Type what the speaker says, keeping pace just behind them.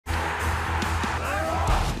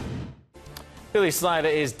Billy Slater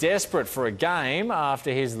is desperate for a game after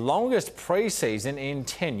his longest pre-season in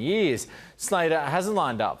 10 years. Slater hasn't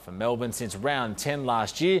lined up for Melbourne since round 10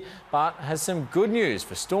 last year, but has some good news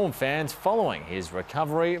for Storm fans following his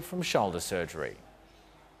recovery from shoulder surgery.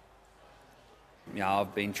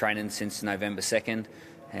 I've been training since November 2nd,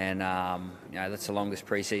 and that's the longest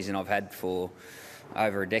pre-season I've had for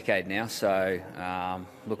over a decade now. So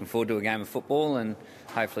looking forward to a game of football, and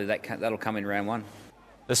hopefully that'll come in round 1.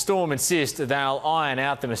 The Storm insist they'll iron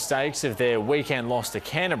out the mistakes of their weekend loss to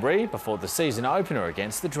Canterbury before the season opener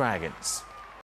against the Dragons.